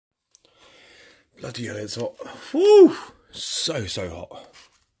Bloody hell, it's hot. Woo! So hot.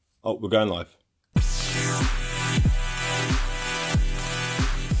 Oh, we're going live.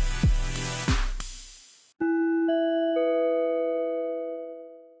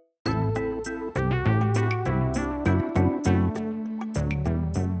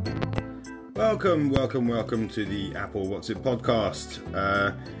 Welcome to the Apple What's It podcast.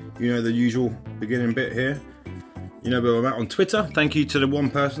 You know the usual beginning bit here. You know where I'm at on Twitter. Thank you to the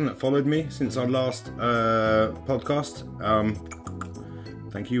one person that followed me since our last podcast.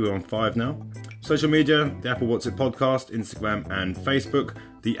 Thank you, we're on 5 now. Social media, the Apple What's It podcast, Instagram and Facebook.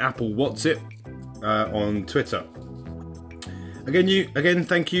 The Apple What's It on Twitter. Again,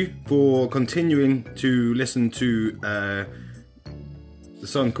 thank you for continuing to listen to the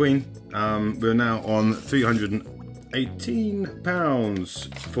Sun Queen. We're now on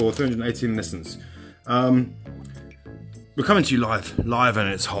 £318 for 318 listens. We're coming to you live and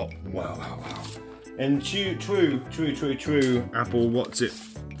it's hot. Wow. And true Apple What's It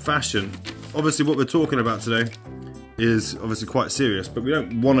fashion. Obviously what we're talking about today is obviously quite serious, but we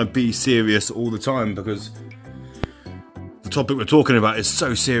don't want to be serious all the time because the topic we're talking about is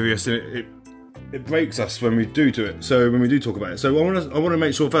so serious and it breaks us when we do talk about it. So I want to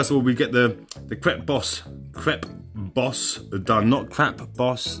make sure first of all we get the Crep Boss done, not Crap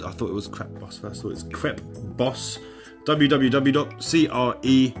Boss. I thought it was Crep Boss first. I thought it's Crep Boss.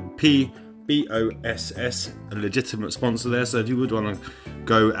 www.crepboss, a legitimate sponsor there. So if you would want to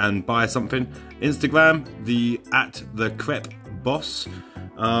go and buy something, Instagram the Crep Boss,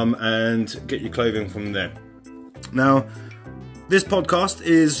 and get your clothing from there. Now, this podcast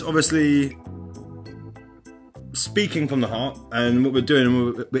is obviously speaking from the heart, and what we're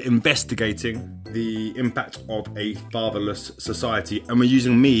doing, we're investigating the impact of a fatherless society, and we're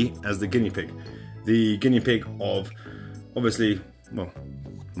using me as the guinea pig. The guinea pig of, obviously, well,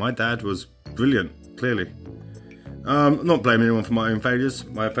 my dad was brilliant, clearly. I'm not blaming anyone for my own failures.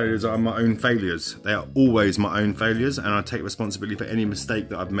 My failures are my own failures. They are always my own failures, and I take responsibility for any mistake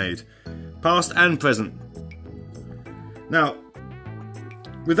that I've made, past and present. Now,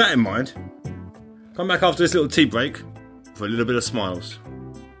 with that in mind, come back after this little tea break for a little bit of smiles.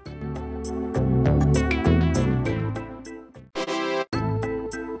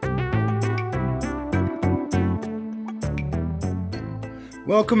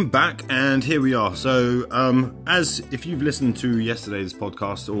 Welcome back, and here we are. So, as if you've listened to yesterday's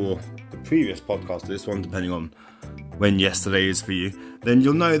podcast or the previous podcast, this one, depending on when yesterday is for you, then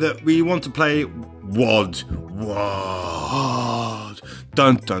you'll know that we want to play WOD.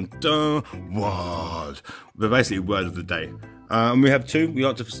 Dun dun dun. WOD. We're basically word of the day. And we have 2. We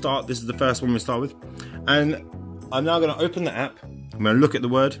like to start. This is the first one we start with. And I'm now going to open the app. I'm going to look at the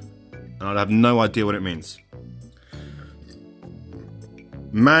word, and I'll have no idea what it means.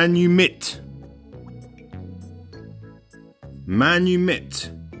 Manumit.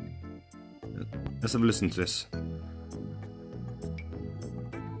 Let's have a listen to this.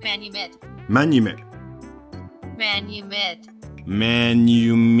 Manumit.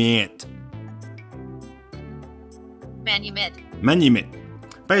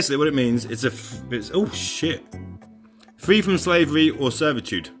 Basically what it means, it's oh shit. Free from slavery or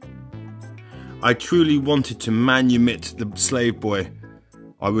servitude. I truly wanted to manumit the slave boy.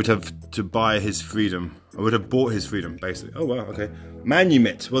 I would have to buy his freedom. I would have bought his freedom, basically. Oh wow, okay.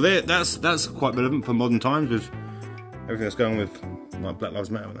 Manumit. Well, that's quite relevant for modern times with everything that's going with like Black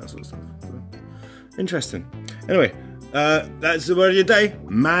Lives Matter and that sort of stuff. So, interesting. Anyway, that's the word of your day.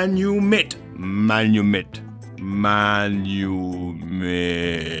 Manumit.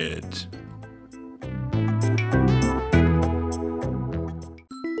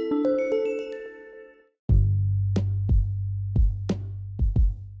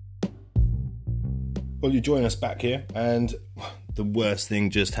 Well, you join us back here, and the worst thing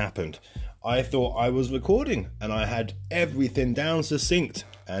just happened. I thought I was recording, and I had everything down succinct,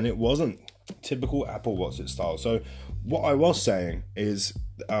 and it wasn't. Typical Apple What's It style. So what I was saying is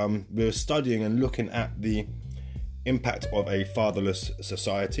we're studying and looking at the impact of a fatherless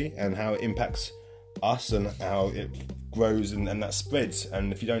society and how it impacts us and how it grows and that spreads.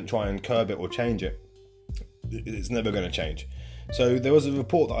 And if you don't try and curb it or change it, it's never going to change. So there was a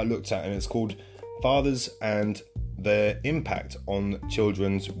report that I looked at, and it's called Fathers and Their Impact on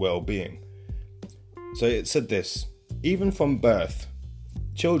Children's Well-Being. So it said this: even from birth,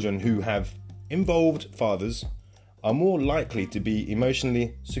 children who have involved fathers are more likely to be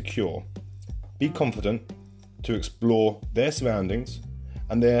emotionally secure, be confident to explore their surroundings,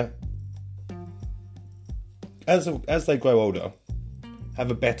 and as they grow older, have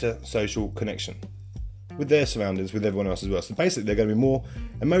a better social connection. with their surroundings, with everyone else as well. So basically, they're going to be more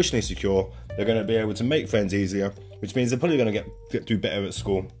emotionally secure. They're going to be able to make friends easier, which means they're probably going to do better at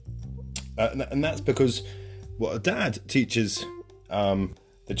school. And that's because what a dad teaches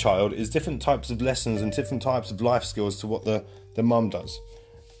the child is different types of lessons and different types of life skills to what the mum does.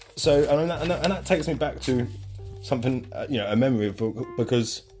 So, and that takes me back to something, a memory,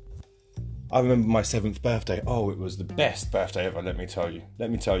 because I remember my 7th birthday. Oh, it was the best birthday ever, let me tell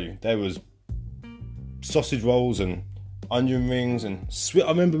you. There was sausage rolls and onion rings and I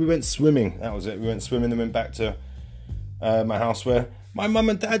remember we went swimming. That was it. We went swimming and went back to my house, where my mum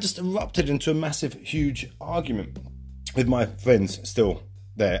and dad just erupted into a massive, huge argument with my friends still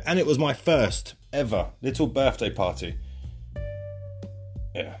there. And it was my first ever little birthday party.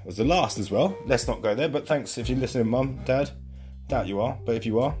 Yeah, it was the last as well. Let's not go there, but thanks if you're listening, Mum, Dad. Doubt you are, but if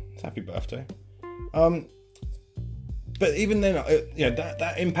you are, happy birthday. But even then,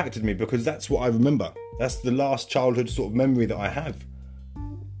 that impacted me, because that's what I remember. That's the last childhood sort of memory that I have.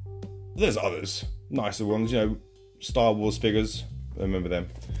 There's others, nicer ones, Star Wars figures. I remember them.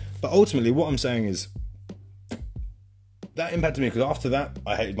 But ultimately, what I'm saying is, that impacted me, because after that,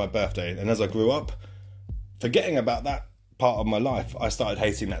 I hated my birthday. And as I grew up, forgetting about that part of my life, I started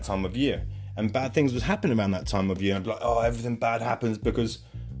hating that time of year. And bad things would happen around that time of year. I'd be like, oh, everything bad happens because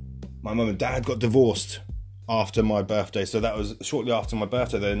my mum and dad got divorced after my birthday. So that was shortly after my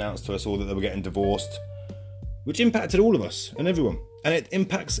birthday, they announced to us all that they were getting divorced, which impacted all of us and everyone. And it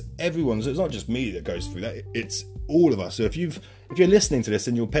impacts everyone. So it's not just me that goes through that. It's all of us. So if you're listening to this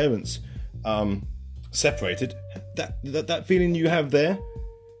and your parents separated, that feeling you have there,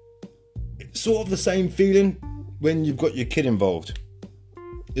 it's sort of the same feeling when you've got your kid involved,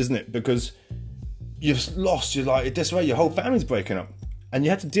 isn't it? Because you've lost, this way your whole family's breaking up, and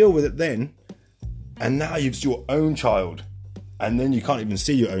you had to deal with it then, and now you've your own child, and then you can't even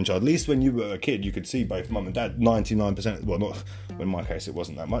see your own child. At least when you were a kid, you could see both mum and dad 99%. Well, not in my case, it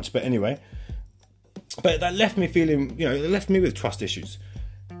wasn't that much, but anyway. But that left me feeling, it left me with trust issues,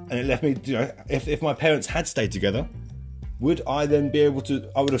 and it left me, if my parents had stayed together, would I then be able to?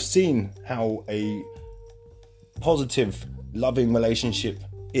 I would have seen how a positive, loving relationship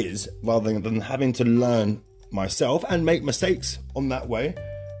is, rather than having to learn myself and make mistakes on that way.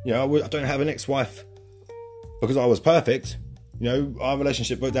 I don't have an ex-wife because I was perfect. Our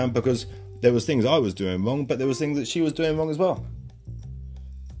relationship broke down because there was things I was doing wrong, but there was things that she was doing wrong as well.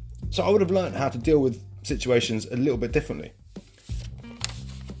 So I would have learned how to deal with situations a little bit differently.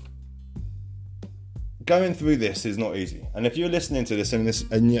 Going through this is not easy, and if you're listening to this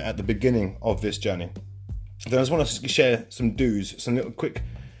and you're at the beginning of this journey, then I just want to share some some little quick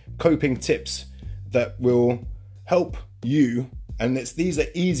coping tips that will help you. And these are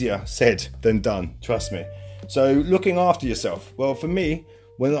easier said than done, trust me. So looking after yourself. Well, for me,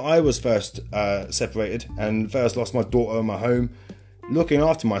 when I was first separated and first lost my daughter and my home, looking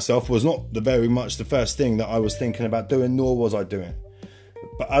after myself was not very much the first thing that I was thinking about doing, nor was I doing.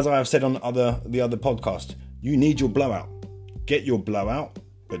 But as I have said on the other podcast, you need your blowout. Get your blowout,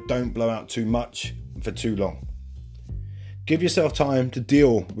 but don't blow out too much for too long. Give yourself time to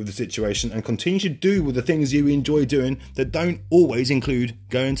deal with the situation and continue to do with the things you enjoy doing that don't always include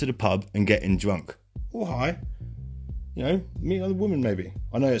going to the pub and getting drunk. Or high. Meet another woman maybe.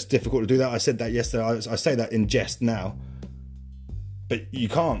 I know it's difficult to do that. I said that yesterday. I say that in jest now. But you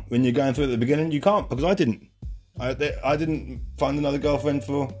can't. When you're going through it at the beginning, you can't, because I didn't. I didn't find another girlfriend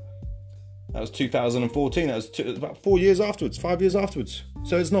that was 2014. That was about 5 years afterwards.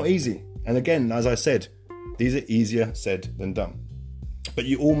 So it's not easy. And again, as I said, these are easier said than done. But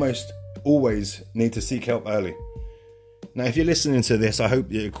you almost always need to seek help early. Now, if you're listening to this, I hope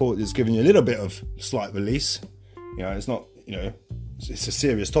it's giving you a little bit of slight release. It's not, it's a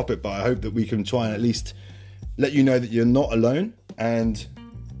serious topic, but I hope that we can try and at least let you know that you're not alone. And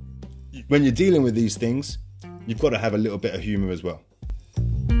when you're dealing with these things, you've got to have a little bit of humour as well.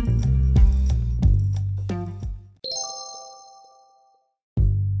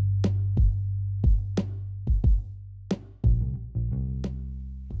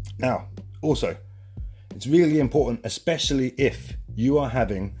 Now, also, it's really important, especially if you are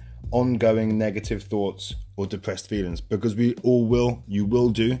having ongoing negative thoughts or depressed feelings, because you will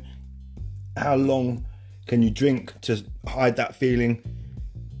do. How long can you drink to hide that feeling?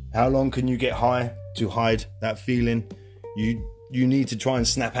 How long can you get high to hide that feeling? You need to try and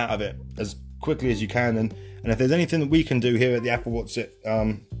snap out of it as quickly as you can. And if there's anything that we can do here at the Apple What's It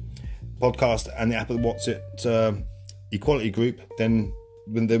podcast and the Apple What's It equality group, then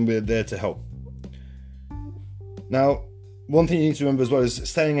we're there to help. Now, one thing you need to remember as well is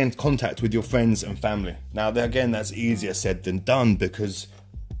staying in contact with your friends and family. Now, again, that's easier said than done, because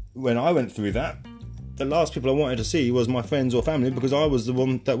when I went through that, the last people I wanted to see was my friends or family, because I was the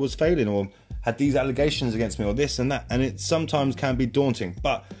one that was failing or had these allegations against me or this and that. And it sometimes can be daunting.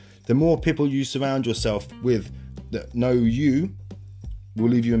 But the more people you surround yourself with that know you will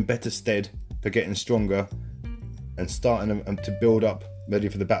leave you in better stead for getting stronger and starting to build up, ready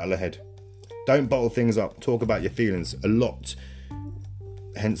for the battle ahead. Don't bottle things up. Talk about your feelings a lot.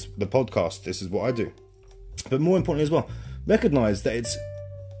 Hence the podcast. This is what I do. But more importantly as well, recognize that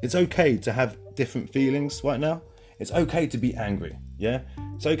it's okay to have different feelings right now. It's okay to be angry. Yeah,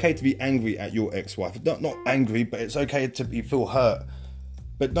 it's okay to be angry at your ex-wife. Not angry, but it's okay to feel hurt.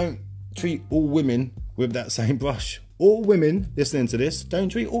 But don't treat all women with that same brush. All women listening to this, don't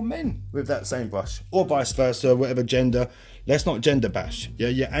treat all men with that same brush, or vice versa, whatever gender. Let's not gender bash. Yeah,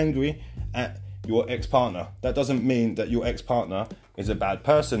 you're angry at your ex-partner. That doesn't mean that your ex-partner is a bad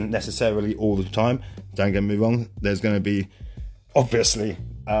person necessarily all the time. Don't get me wrong. There's going to be obviously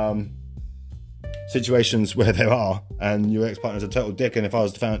situations where there are, and your ex-partner's a total dick. And if I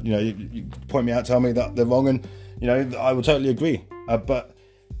was to find, you point me out, tell me that they're wrong, and I would totally agree. But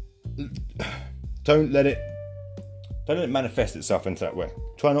don't let it manifest itself into that way.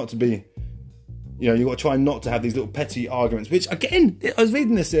 Try not to be, you've got to try not to have these little petty arguments, which again, I was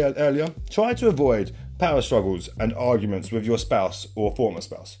reading this earlier. Try to avoid power struggles and arguments with your spouse or former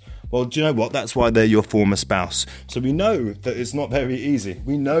spouse. Well, do you know what? That's why they're your former spouse. So we know that it's not very easy.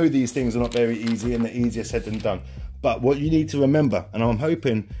 We know these things are not very easy and they're easier said than done. But what you need to remember, and I'm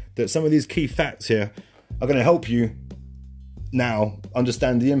hoping that some of these key facts here are going to help you now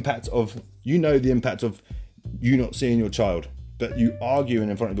understand the impact of, the impact of you not seeing your child, but you arguing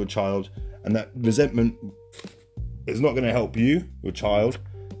in front of your child, and that resentment is not going to help you, your child,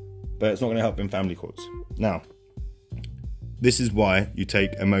 but it's not going to help in family courts. Now, this is why you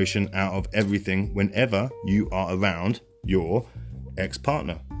take emotion out of everything whenever you are around your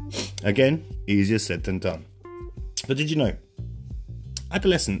ex-partner. Again, easier said than done. But did you know,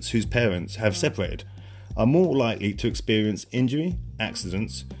 adolescents whose parents have separated are more likely to experience injury,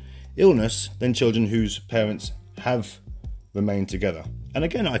 accidents, illness than children whose parents have remained together. And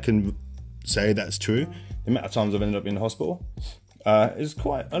again, I can say that's true. The amount of times I've ended up in the hospital is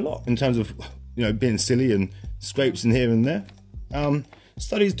quite a lot in terms of being silly and scrapes in here and there.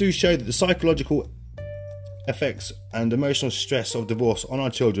 Studies do show that the psychological effects and emotional stress of divorce on our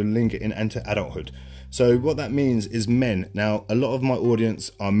children linger into adulthood. So what that means is men. Now, a lot of my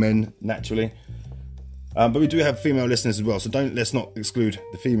audience are men naturally, but we do have female listeners as well. So let's not exclude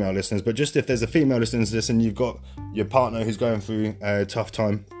the female listeners. But just if there's a female listening to this and you've got your partner who's going through a tough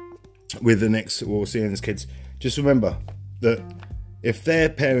time with the next or seeing his kids, just remember that if their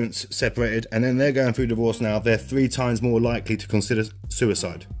parents separated and then they're going through divorce now, they're 3 times more likely to consider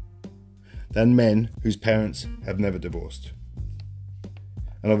suicide than men whose parents have never divorced.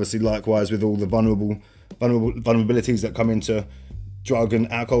 And obviously, likewise, with all the vulnerabilities that come into drug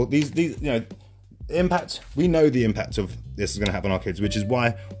and alcohol, these impact. We know the impact of this is going to happen on our kids, which is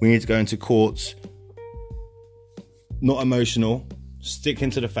why we need to go into courts, not emotional, sticking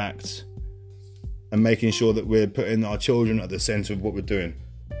to the facts, and making sure that we're putting our children at the centre of what we're doing.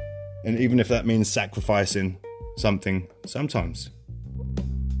 And even if that means sacrificing something sometimes.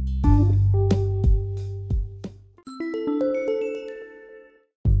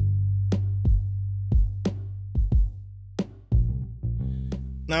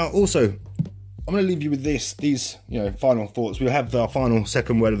 Now, also, I'm going to leave you with these final thoughts. We'll have our final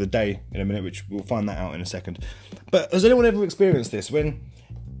second word of the day in a minute, which we'll find that out in a second. But has anyone ever experienced this? When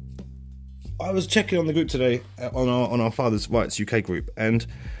I was checking on the group today on our Father's Rights UK group, and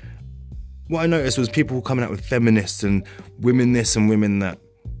what I noticed was people coming out with feminists and women this and women that.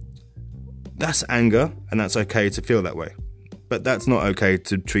 That's anger, and that's okay to feel that way. But that's not okay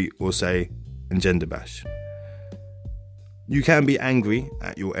to treat or say and gender bash. You can be angry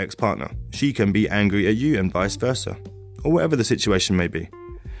at your ex-partner. She can be angry at you and vice versa, or whatever the situation may be.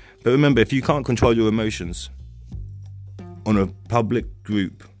 But remember, if you can't control your emotions on a public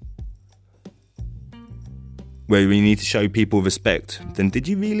group where we need to show people respect, then did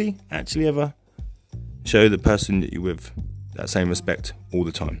you really actually ever show the person that you're with that same respect all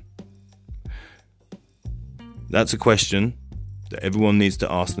the time? That's a question that everyone needs to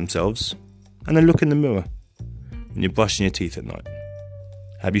ask themselves, and then look in the mirror when you're brushing your teeth at night.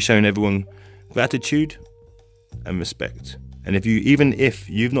 Have you shown everyone gratitude and respect? And even if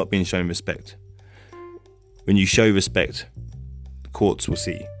you've not been shown respect, when you show respect, the courts will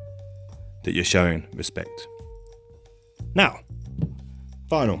see that you're showing respect. Now,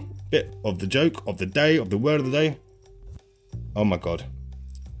 final bit of the joke of the day, of the word of the day. Oh my God.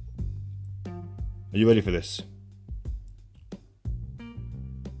 Are you ready for this?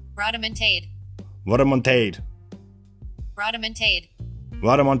 Rhodomontade. Rhodomontade. Rhodomontade.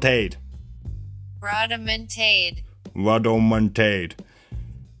 Rhodomontade. Rhodomontade. Rhodomontade.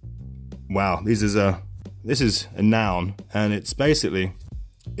 Wow, this is a noun, and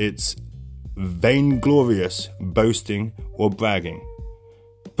it's vainglorious, boasting or bragging.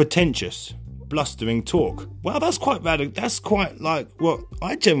 Pretentious, blustering talk. Wow, that's quite radical. That's quite like what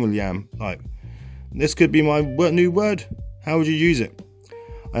I generally am. Like, this could be my new word. How would you use it?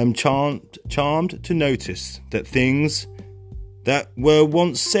 I am charmed to notice that things that were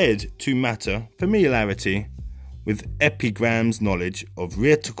once said to matter familiarity with epigrams knowledge of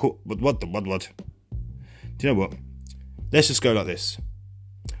rhetorical... What? Do you know what? Let's just go like this.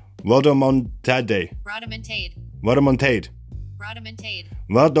 Rhodomontade. Rhodomontade. Rhodomontade. Rhodomontade.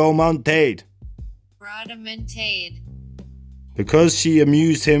 Rhodomontade. Rhodomontade. Because she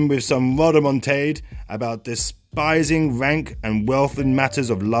amused him with some rhodomontade about despising rank and wealth in matters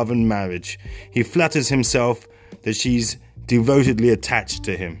of love and marriage, he flatters himself that she's devotedly attached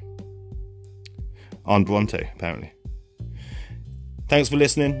to him. Anne Bronte, apparently. Thanks for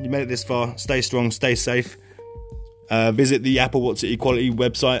listening. You made it this far. Stay strong, stay safe. Visit the Apple What's It Equality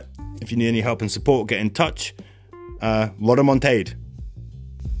website. If you need any help and support, get in touch. Rhodomontade.